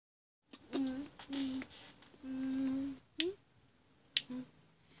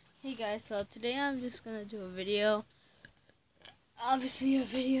Guys, so today I'm just gonna do a video. Obviously a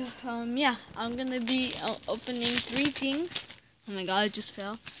video. Yeah, I'm gonna be opening 3 things. Oh my god, it just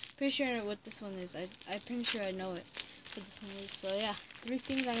fell. Pretty sure what this one is. I'm pretty sure I know it. What this one is. So yeah, 3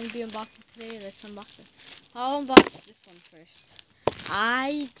 things I'm gonna be unboxing today. Let's unbox it. I'll unbox this one first.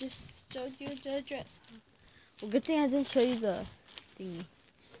 I just showed you the address. Well, good thing I didn't show you the thingy.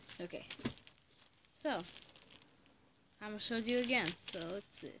 Okay. So I'm gonna show you again. So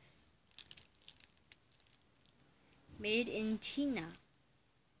it's this. Made in China.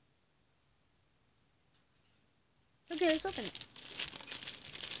 Okay, let's open it.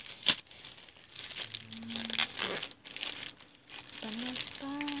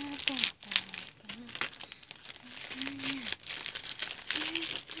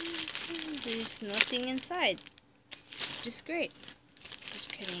 There's nothing inside. Just great.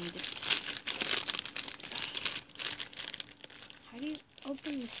 Just kidding. How do you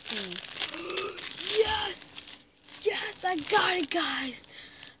open this thing? Yes! Yes, I got it, guys!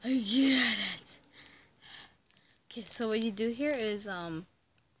 I get it! Okay, so what you do here is, in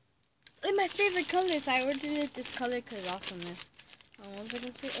my favorite colors, I ordered it this color because awesomeness. What was I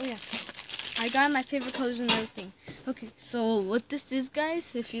gonna say? Oh yeah, I got my favorite colors and everything. Okay, so what this is,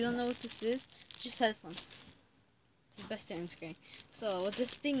 guys, if you don't know what this is, just headphones. It's the best thing on screen. So what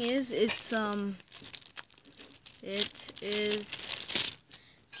this thing is, it is,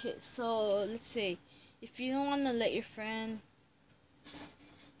 okay, so let's say, if you don't want to let your friend,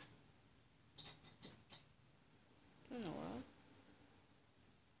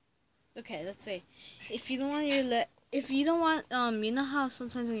 okay, let's say, if you don't want you know how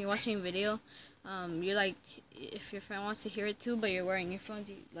sometimes when you're watching a video, you're like, if your friend wants to hear it too, but you're wearing earphones,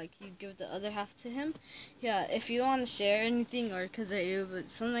 you give the other half to him. Yeah, if you don't want to share anything or because of you, but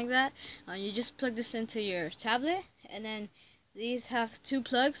something like that, you just plug this into your tablet, and then these have 2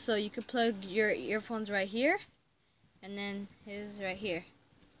 plugs, so you could plug your earphones right here, and then his right here,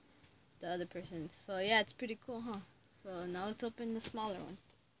 the other person's. So yeah, it's pretty cool, huh? So now let's open the smaller one.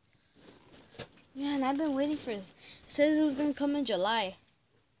 Man, I've been waiting for this. It says it was gonna come in July.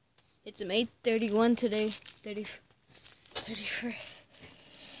 It's May 31 today. 31st.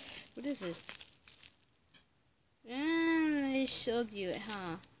 What is this? I showed you it,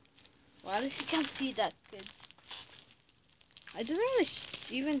 huh? Well, at least you can't see that good. It doesn't really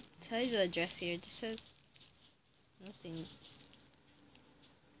even tell you the address here. It just says nothing.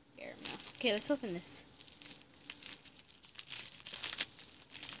 Here, no. Okay, let's open this.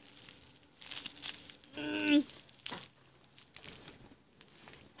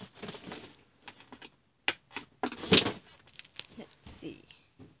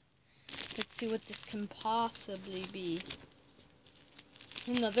 Let's see what this can possibly be.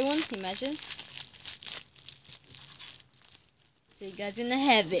 Another one, imagine. So you guys gonna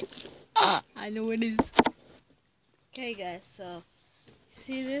have it. I know what it is. Okay, guys, so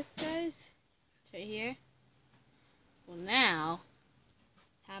see this, guys? It's right here. Well, now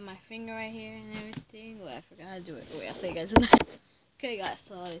I have my finger right here and everything. Well, I forgot how to do it. Wait, I'll show you guys. Okay, guys,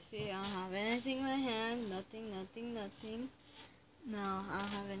 so you see, I don't have anything in my hand. Nothing. No, I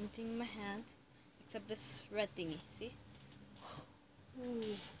don't have anything in my hand except this red thingy. See?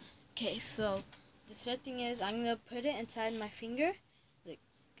 Ooh. Okay, so this red thing is, I'm gonna put it inside my finger. Like,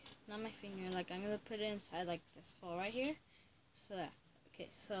 not my finger. Like, I'm gonna put it inside like this hole right here. So that. Okay,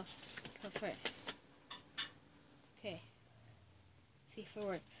 so first. Okay. See if it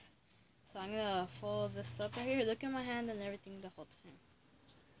works. So I'm gonna fold this up right here. Look at my hand and everything the whole time.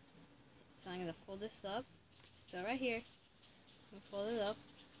 So I'm gonna fold this up. So right here. I'm gonna fold it up.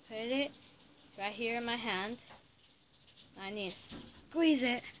 Put it right here in my hand. Now I need to squeeze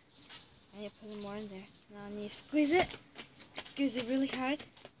it. I need to put more in there. Now I need to squeeze it. Squeeze it really hard.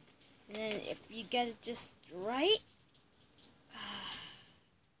 And then if you get it just right,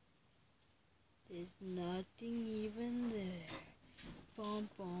 there's nothing even there. Boom,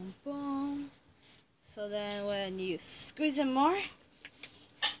 boom, boom. So then when you squeeze it more,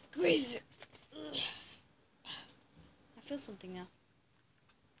 squeeze it. I feel something now.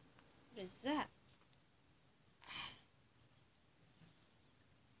 What is that?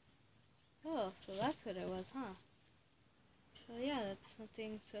 Oh, so that's what it was, huh? So yeah, that's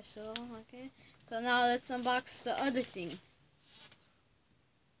nothing special. Okay. So now let's unbox the other thing.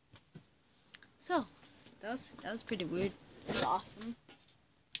 So that was pretty weird. It was awesome.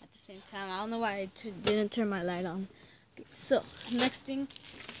 At the same time, I don't know why I didn't turn my light on. Okay, so next thing.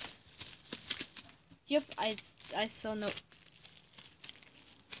 Yep, I saw no.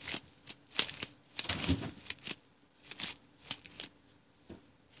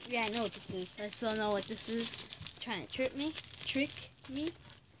 Yeah, I know what this is. I still know what this is. Trying to trick me.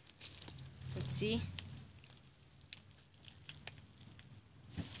 see.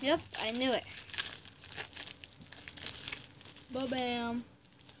 Yep, I knew it. Ba-bam.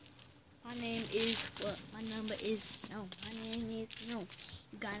 My name is what? My number is no. My name is no.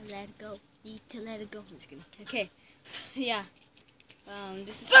 You gotta let it go. Need to let it go. I'm just kidding. Okay. Yeah.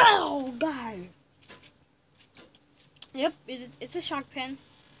 This is oh god. Yep, it's a shark pen.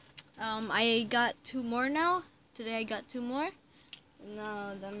 I got 2 more now. Today I got 2 more.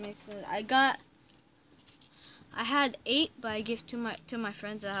 No, that makes sense. I had 8, but I gave to my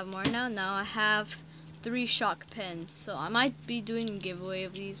friends. I have more now. Now I have 3 shark pens. So I might be doing a giveaway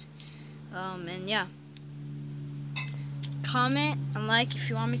of these. And yeah. Comment and like if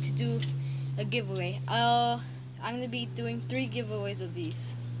you want me to do a giveaway. I'm gonna be doing 3 giveaways of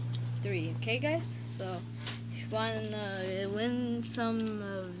these. 3, okay guys? So if you wanna win some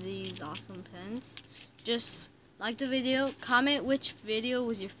of these awesome pens, just like the video, comment which video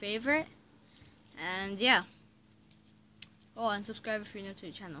was your favorite, and yeah. Oh, and subscribe if you're new to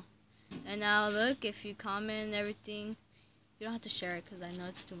the channel. And now look, if you comment and everything, you don't have to share it because I know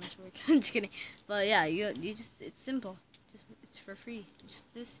it's too much work. I'm just kidding. But yeah, you just, it's simple. Just, it's for free.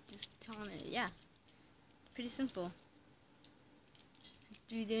 Just comment. Yeah, pretty simple.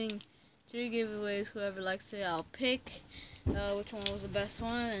 Be doing 3 giveaways. Whoever likes it, I'll pick which one was the best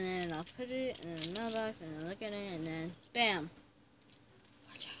one, and then I'll put it in the mailbox, and then look at it, and then bam.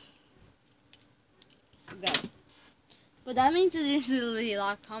 Got it. But that means that there's really a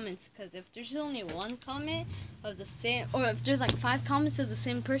lot of comments, because if there's only 1 comment of the same, or if there's like 5 comments of the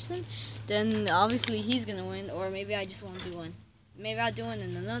same person, then obviously he's gonna win, or maybe I just won't do one. Maybe I'll do one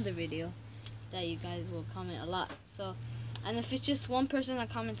in another video that you guys will comment a lot. So, and if it's just 1 person that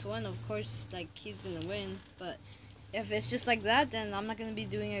comments 1, of course, like, he's gonna win. But if it's just like that, then I'm not gonna be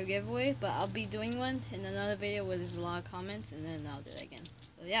doing a giveaway, but I'll be doing one in another video where there's a lot of comments, and then I'll do it again.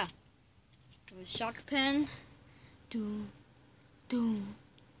 So yeah, it was shark pen. Doom, doom.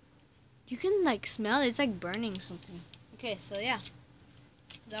 You can like smell it. It's like burning something. Okay, so yeah,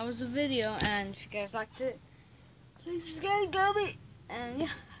 that was the video, and if you guys liked it, please subscribe, comment, and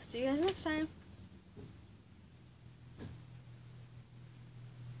yeah, see you guys next time.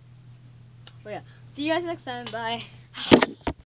 But yeah, see you guys next time. Bye.